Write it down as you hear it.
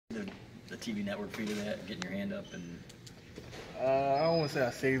the TV network feed of that, getting your hand up and? I don't want to say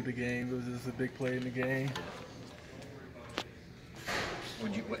I saved the game. It was just a big play in the game.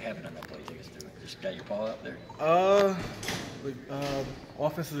 What happened on that play? Take us through it. Just got your ball up there? The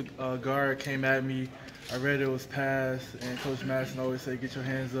offensive guard came at me. I read it was pass, and Coach Madison always say, "Get your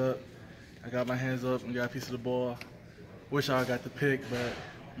hands up." I got my hands up and got a piece of the ball. Wish I got the pick, but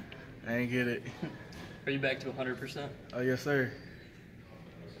I ain't get it. Are you back to 100%? Yes, sir.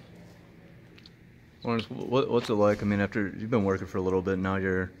 Lawrence, what's it like? I mean, after you've been working for a little bit now,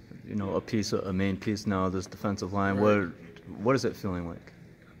 you're, a main piece now of this defensive line. Right. What is it feeling like?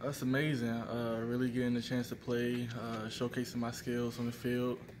 That's amazing. Really getting the chance to play, showcasing my skills on the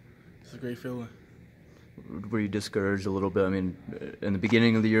field. It's a great feeling. Were you discouraged a little bit? I mean, in the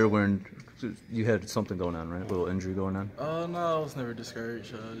beginning of the year when you had something going on, right? A little injury going on? No, I was never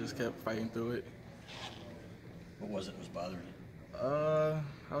discouraged. Just kept fighting through it. What was it that was bothering you?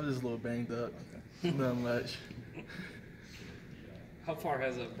 I was just a little banged up. Nothing much. How far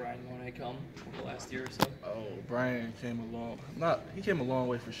has Brian Monet come over the last year or so? Oh, Brian came he came a long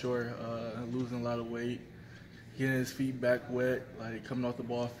way for sure. Losing a lot of weight, getting his feet back wet, like coming off the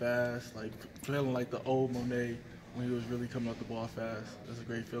ball fast, like feeling like the old Monet when he was really coming off the ball fast. That's a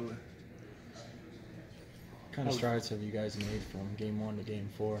great feeling. What kind of strides have you guys made from game 1 to game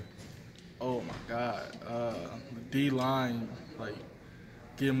 4? Oh my God, the D line, like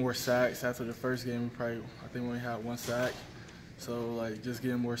getting more sacks. After the first game, I think we only had 1 sack. So like just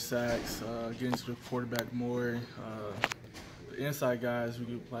getting more sacks, getting to the quarterback more. The inside guys,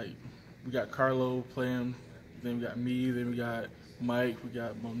 we got Carlo playing, then we got me, then we got Mike, we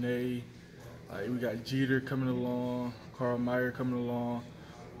got Monet, we got Jeter coming along, Carl Meyer coming along.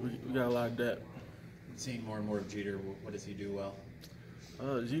 We got a lot of depth. Seeing more and more of Jeter, what does he do well?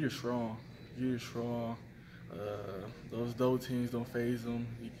 Jeter's strong. Jeter's strong. Those double teams don't phase him.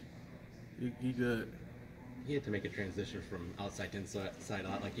 He good. He had to make a transition from outside to inside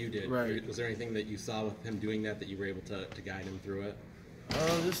out like you did. Right. Was there anything that you saw with him doing that you were able to guide him through it?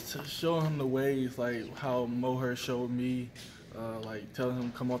 Just showing him the ways, like how Moher showed me, like telling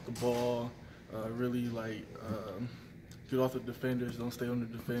him come off the ball, really get off the defenders, don't stay on the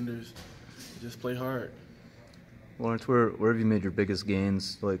defenders, just play hard. Lawrence, where have you made your biggest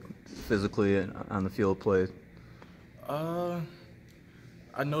gains, like physically and on the field play?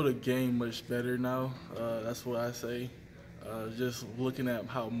 I know the game much better now. That's what I say. Just looking at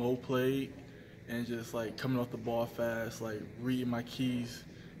how Mo played and just like coming off the ball fast, like reading my keys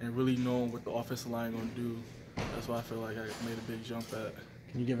and really knowing what the offensive line gonna do. That's why I feel like I made a big jump at.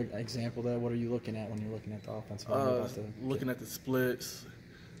 Can you give an example of that? What are you looking at when you're looking at the offensive line? Looking at the splits,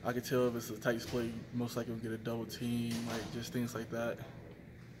 I could tell if it's a tight split, most likely we'll get a double team, like just things like that.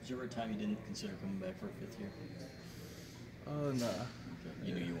 Was there ever a time you didn't consider coming back for a 5th year? Nah. Okay.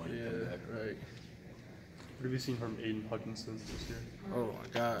 You knew you wanted to come back. Right. What have you seen from Aiden Hutchinson this year? Oh my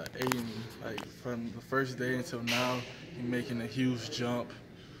God, Aiden! Like from the first day until now, he's making a huge jump.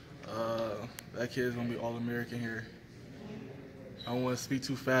 That kid's gonna be All-American here. I don't want to speak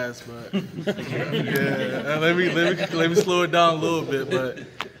too fast, but yeah. Let me slow it down a little bit, but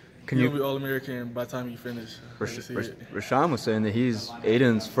he'll be All-American by the time you finish. Rashawn was saying that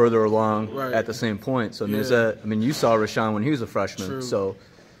Aiden's further along at the same point. So I mean, you saw Rashawn when he was a freshman. True. So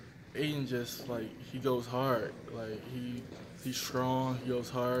Aiden just he goes hard. Like he's strong. He goes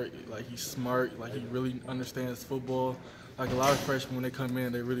hard. Like he's smart. Like he really understands football. Like a lot of freshmen when they come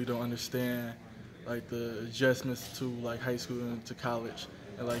in, they really don't understand like the adjustments to like high school and to college.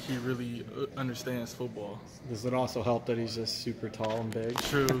 And like he really understands football. Does it also help that he's just super tall and big?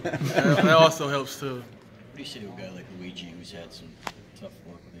 True. That also helps too. What do you say to a guy like Luigi who's had some tough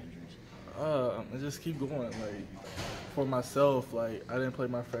luck with injuries? I just keep going. Like for myself, like I didn't play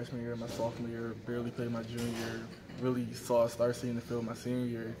my freshman year, my sophomore year, barely played my junior year. Really start seeing the field my senior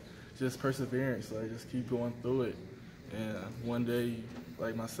year. Just perseverance. Like just keep going through it. And one day,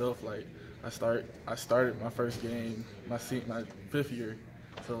 like myself, like I started my first game, my 5th year.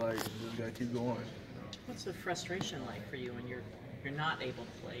 So like, just gotta keep going. What's the frustration like for you when you're not able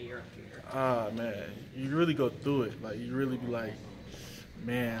to play year after year? Man, you really go through it. Like you really be like,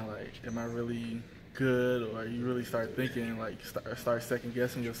 man, like, am I really good? Or you really start thinking, like, start second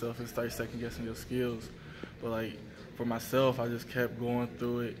guessing yourself and start second guessing your skills. But like for myself, I just kept going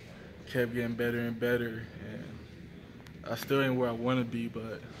through it, kept getting better and better, and I still ain't where I want to be,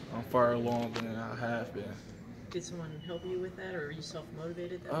 but I'm far along than I have been. Did someone help you with that, or are you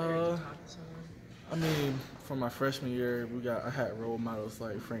self-motivated that way, or did you talk to someone? I mean, for my freshman year, I had role models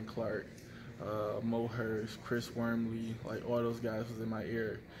like Frank Clark, Mo Hurst, Chris Wormley, like all those guys was in my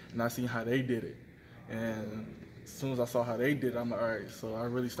ear, and I seen how they did it. And as soon as I saw how they did, I'm like, all right. So I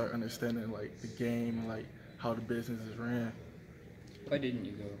really start understanding like the game and like how the business is ran. Why didn't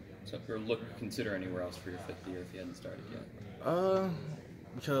you go or consider anywhere else for your 5th year if you hadn't started yet?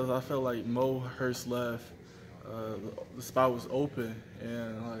 Because I felt like Mo Hurst left, the spot was open,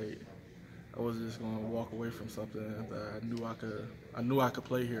 and like I was just gonna walk away from something that I knew I could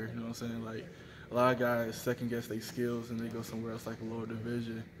play here. You know what I'm saying? Like a lot of guys second guess their skills and they go somewhere else like a lower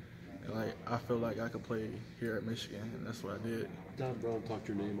division. And like I feel like I could play here at Michigan, and that's what I did. Don Brown talked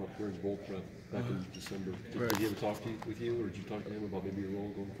your name up there in bowl prep back in December. Did he ever talk with you, or did you talk to him about maybe your role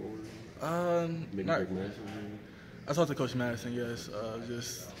going forward? Maybe not, Big Madison? I talked to Coach Madison, yes,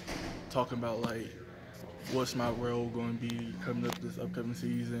 just talking about like what's my role going to be coming up this upcoming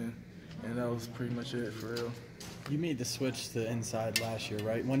season, and that was pretty much it for real. You made the switch to inside last year,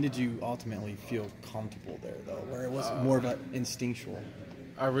 right? When did you ultimately feel comfortable there, though, where it was more of an instinctual?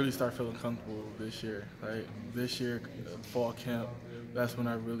 I really started feeling comfortable this year. Like this year, fall camp, that's when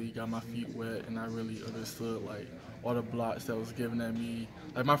I really got my feet wet and I really understood like all the blocks that was given at me.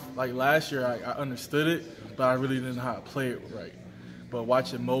 Like last year, I understood it, but I really didn't know how to play it right. But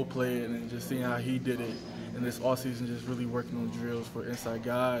watching Mo play it and just seeing how he did it, and this offseason just really working on drills for inside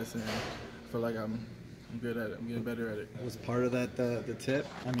guys, and I feel like I'm good at it. I'm getting better at it. Was part of that the tip?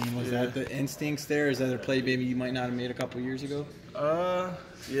 I mean, was that the instincts there? Is that a play maybe you might not have made a couple years ago?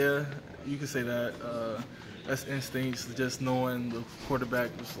 Yeah, you could say that. That's instincts, just knowing the quarterback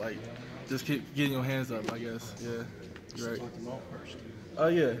was like, just keep getting your hands up, I guess. Yeah, you're right. Talk to Mo first.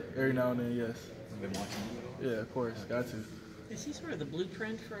 Yeah, every now and then, yes. I've been watching him. Yeah, of course, got to. Is he sort of the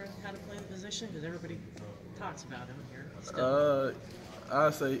blueprint for how to play the position? Because everybody talks about him here. Still.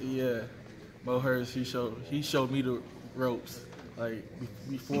 I'd say, yeah. Mo Hurst, he showed me the ropes. Like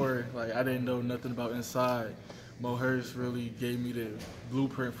before, like I didn't know nothing about inside. Mo Hurst really gave me the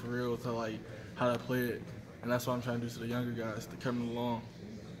blueprint for real to like how to play it, and that's what I'm trying to do to the younger guys to coming along.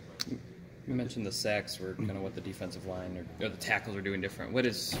 You mentioned the sacks were kind of what the defensive line or the tackles are doing different.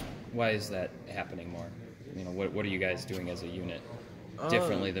 Why is that happening more? You know, what are you guys doing as a unit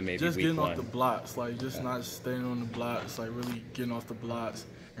differently than maybe just week getting one? off the blocks, like just not staying on the blocks, like really getting off the blocks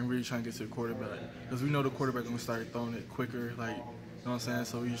and really trying to get to the quarterback. Because we know the quarterback gonna start throwing it quicker, like, you know what I'm saying?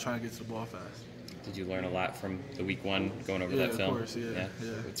 So we're just trying to get to the ball fast. Did you learn a lot from the week one going over that film? Of course, yeah.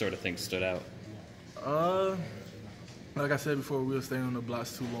 What sort of things stood out? Like I said before, we were staying on the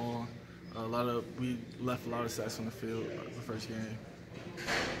blocks too long. We left a lot of sacks on the field the first game.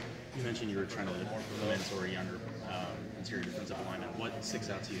 You mentioned you were trying to mentor a younger interior defensive lineman. What sticks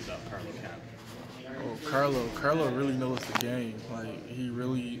out to you about Carlo Camp? Carlo really knows the game. Like he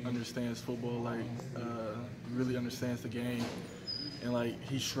really understands football. Like he really understands the game, and like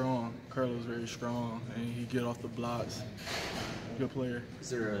he's strong. Carlo's very strong, and he get off the blocks. Good player. Is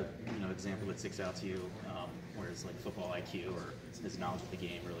there a example that sticks out to you, where his like football IQ or his knowledge of the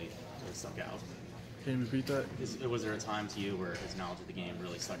game really stuck out? Can you repeat that? Was there a time to you where his knowledge of the game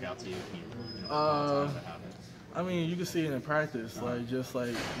really stuck out to you? Can you how that happened? I mean, you can see it in practice, like just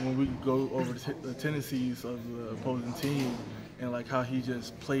like when we go over the tendencies of the opposing team, and like how he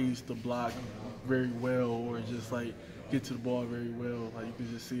just plays the block very well, or just like get to the ball very well. Like you can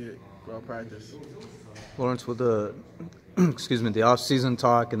just see it throughout practice. Lawrence, with the the off-season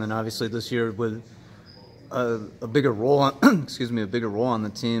talk, and then obviously this year with a bigger role on a bigger role on the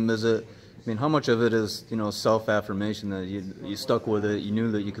team, is it? I mean, how much of it is self-affirmation that you stuck with it, you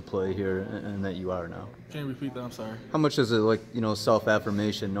knew that you could play here, and that you are now? Can you repeat that? I'm sorry. How much is it like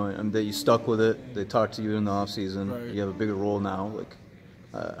self-affirmation, knowing that you stuck with it, they talked to you in the off-season, right. You have a bigger role now, like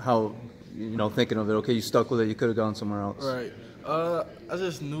how thinking of it, okay, you stuck with it, you could have gone somewhere else. Right. I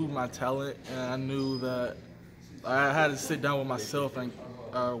just knew my talent, and I knew that I had to sit down with myself and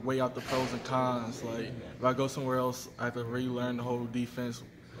weigh out the pros and cons. Like if I go somewhere else, I have to relearn the whole defense.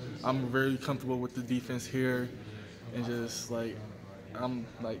 I'm very comfortable with the defense here, and just like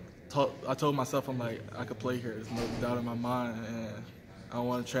I told myself I could play here. There's no doubt in my mind, and I don't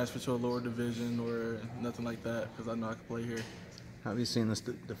want to transfer to a lower division or nothing like that because I know I can play here. How have you seen this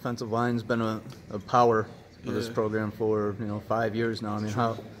defensive line's been a power for this program for 5 years now? I mean,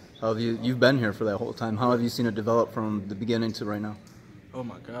 how have you've been here for that whole time? How have you seen it develop from the beginning to right now? Oh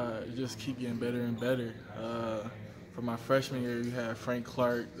my God, it just keep getting better and better. For my freshman year, you had Frank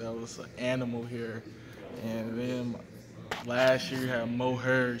Clark, that was an animal here. And then last year, you had Mo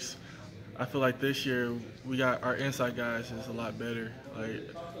Hurst. I feel like this year, we got our inside guys is a lot better.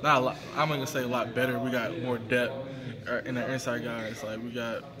 Like, not a lot, I'm not gonna say a lot better, we got more depth in our inside guys. Like, we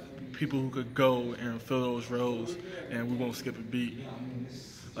got people who could go and fill those roles, and we won't skip a beat.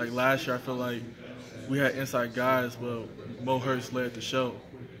 Like last year, I feel like we had inside guys, but Mo Hurst led the show.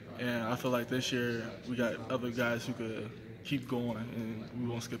 And I feel like this year we got other guys who could keep going and we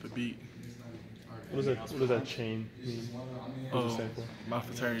won't skip a beat. What does that chain mean? What does it stand for? My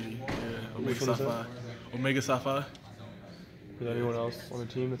fraternity, yeah. Omega Which one is Psi that? Phi. Omega Psi Phi. Is there anyone else on the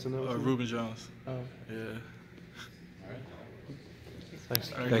team that's in there? with you? Ruben Jones. Oh. Yeah.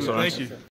 Thanks. All right, Thanks, cool. Lawrence. Thank you.